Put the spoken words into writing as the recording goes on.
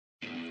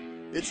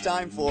It's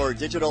time for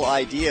Digital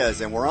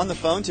Ideas, and we're on the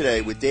phone today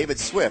with David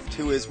Swift,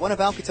 who is one of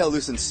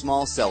Alcatel-Lucent's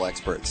small cell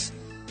experts.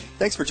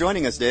 Thanks for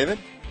joining us, David.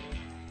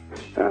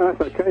 That's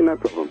okay, no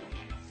problem.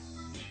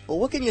 Well,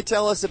 what can you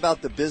tell us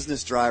about the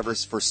business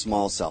drivers for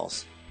small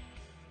cells?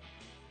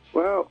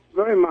 Well,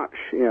 very much,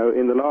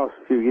 in the last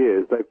few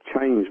years, they've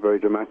changed very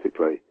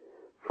dramatically.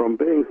 From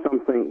being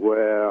something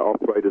where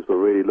operators were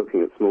really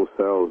looking at small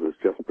cells as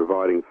just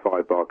providing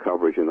 5-bar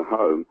coverage in the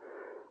home,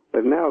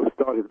 they've now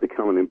started to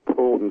become an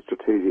important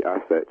strategic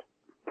asset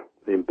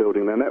in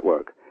building their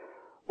network.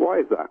 Why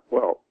is that?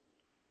 Well,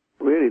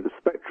 really the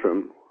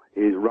spectrum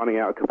is running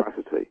out of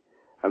capacity,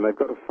 and they've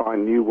got to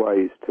find new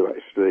ways to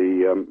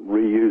actually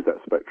reuse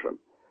that spectrum.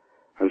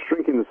 And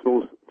shrinking the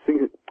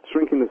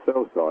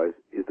cell size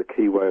is the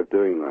key way of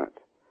doing that.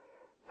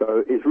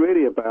 So it's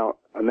really about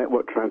a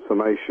network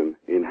transformation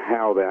in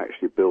how they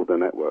actually build their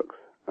networks,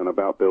 and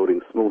about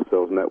building small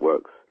cells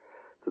networks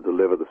to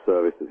deliver the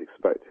service as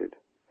expected.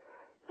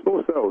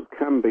 Small cells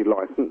can be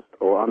licensed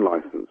or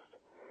unlicensed.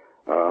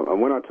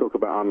 And when I talk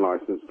about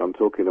unlicensed, I'm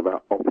talking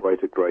about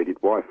operator-graded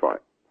Wi-Fi.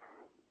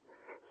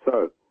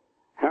 So,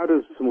 how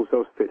does small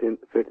cells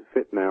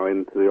fit now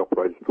into the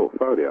operator's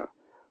portfolio?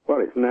 Well,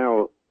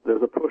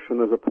 there's a push and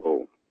there's a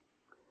pull.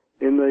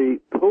 In the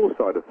pull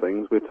side of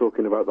things, we're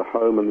talking about the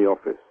home and the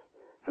office.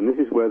 And this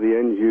is where the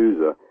end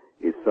user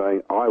is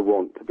saying, I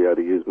want to be able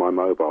to use my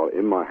mobile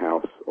in my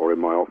house or in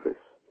my office.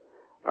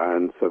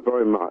 And so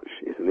very much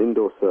it's an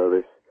indoor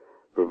service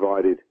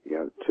provided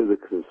to the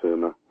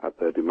consumer at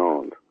their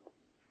demand.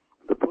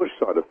 The push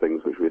side of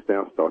things, which we're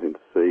now starting to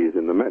see, is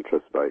in the metro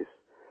space,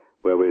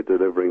 where we're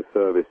delivering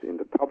service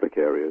into public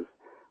areas,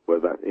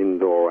 whether that's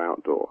indoor or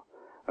outdoor.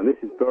 And this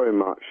is very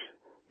much,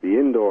 the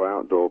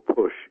indoor-outdoor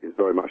push is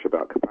very much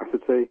about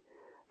capacity,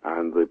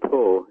 and the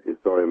pull is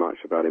very much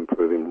about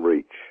improving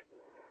reach.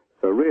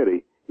 So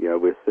really,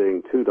 we're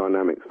seeing two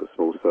dynamics for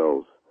small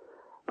cells.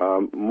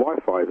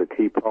 Wi-Fi is a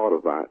key part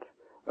of that,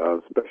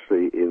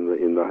 especially in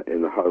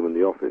the home and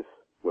the office,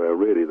 where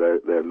really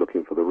they're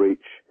looking for the reach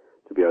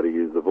to be able to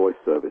use the voice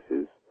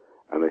services,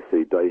 and they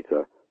see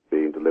data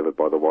being delivered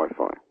by the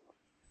Wi-Fi.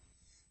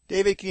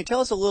 David, can you tell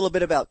us a little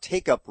bit about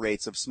take-up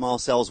rates of small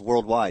cells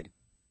worldwide?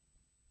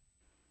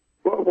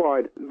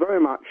 Worldwide, very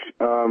much,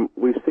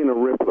 we've seen a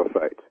ripple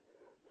effect.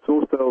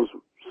 Small cells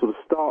sort of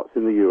starts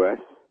in the US,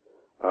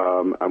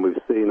 and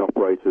we've seen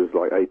operators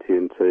like AT&T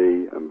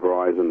and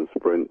Verizon and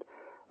Sprint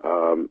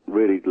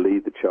really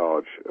lead the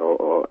charge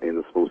in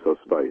the small cell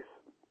space.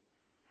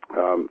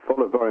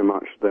 Followed very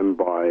much then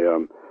by,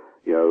 in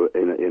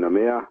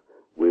EMEA,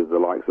 with the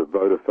likes of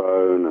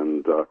Vodafone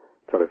and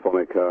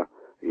Telefonica,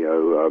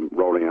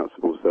 rolling out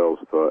small cells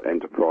for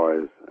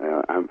enterprise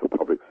and for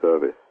public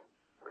service.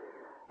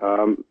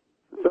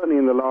 Certainly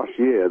in the last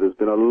year, there's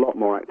been a lot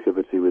more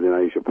activity within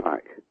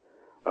Asia-Pac.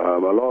 A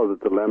lot of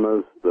the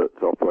dilemmas that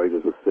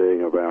operators are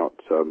seeing about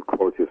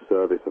quality of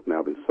service have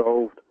now been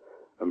solved,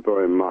 and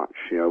very much,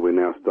 we're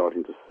now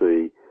starting to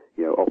see,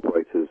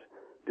 operators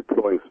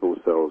deploying small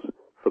cells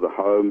for the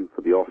home,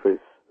 for the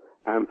office,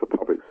 and for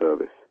public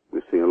service.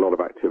 We're seeing a lot of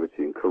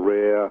activity in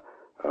Korea.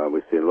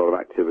 We're seeing a lot of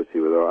activity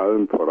with our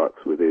own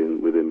products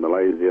within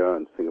Malaysia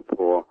and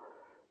Singapore.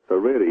 So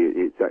really,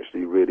 it's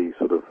actually really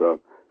sort of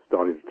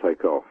starting to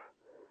take off.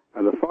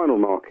 And the final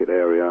market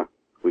area,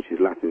 which is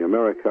Latin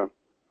America,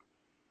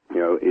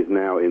 is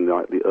now in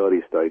the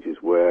early stages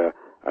where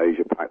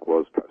Asia-Pac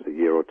was perhaps a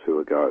year or two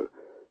ago.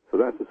 So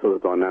that's the sort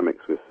of dynamics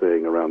we're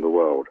seeing around the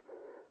world.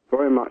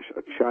 Very much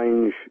a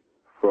change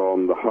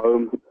from the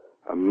home,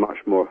 and much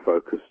more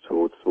focus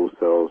towards small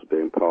cells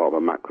being part of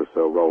a macro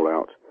cell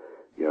rollout,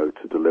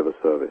 to deliver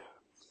service.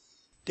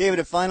 David,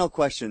 a final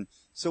question.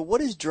 So what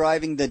is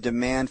driving the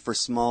demand for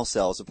small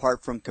cells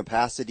apart from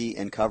capacity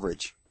and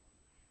coverage?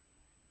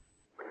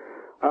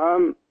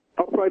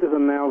 Operators are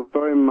now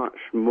very much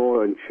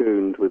more in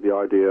tune with the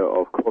idea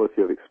of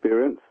quality of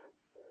experience,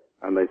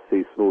 and they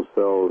see small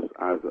cells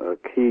as a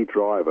key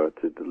driver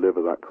to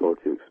deliver that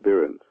quality of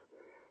experience.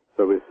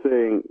 So we're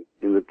seeing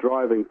in the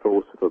driving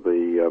force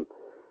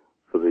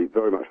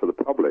very much for the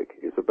public,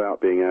 it's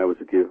about being able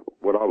to give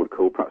what I would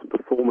call perhaps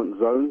performance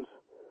zones,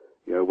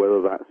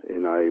 whether that's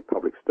in a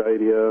public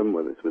stadium,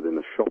 whether it's within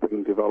a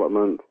shopping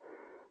development.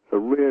 So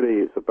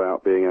really it's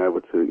about being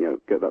able to,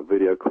 get that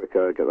video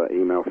quicker, get that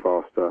email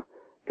faster,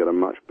 get a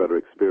much better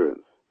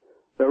experience.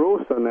 They're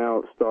also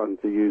now starting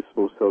to use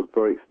small cells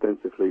very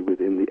extensively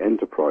within the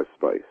enterprise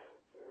space.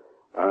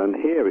 And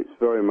here it's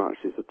very much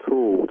a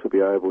tool to be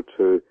able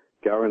to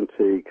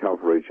guarantee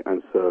coverage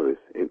and service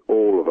in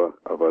all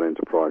of our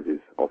enterprises'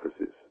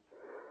 offices.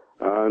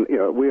 And,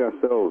 we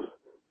ourselves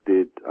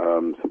did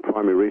some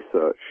primary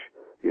research,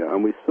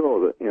 and we saw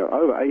that,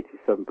 over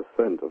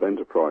 87% of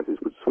enterprises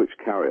would switch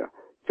carrier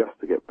just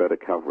to get better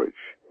coverage,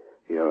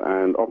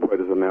 and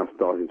operators are now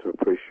starting to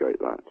appreciate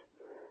that.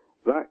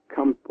 That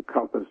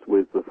coupled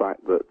with the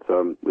fact that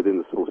within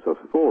the Small Cells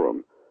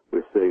Forum,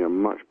 we're seeing a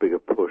much bigger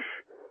push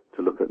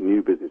to look at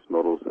new business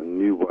models and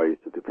new ways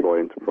to deploy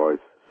enterprise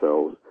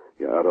cells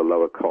at a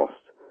lower cost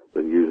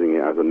than using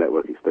it as a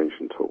network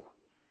extension tool.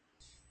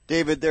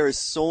 David, there is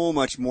so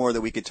much more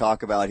that we could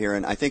talk about here,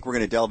 and I think we're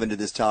going to delve into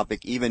this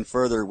topic even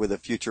further with a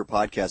future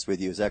podcast with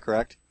you. Is that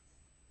correct?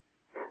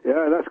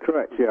 Yeah, that's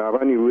correct. Yeah,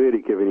 I've only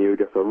really given you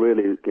just a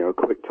really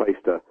quick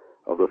taster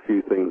of the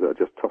few things that are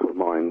just top of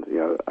mind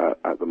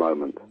at the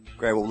moment.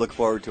 Great. We'll look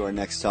forward to our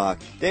next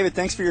talk. David,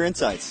 thanks for your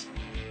insights.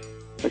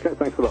 Okay,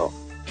 thanks a lot.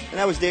 And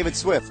that was David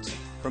Swift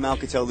from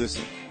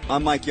Alcatel-Lucent.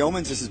 I'm Mike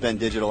Yeomans. This has been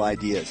Digital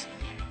Ideas.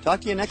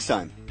 Talk to you next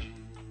time.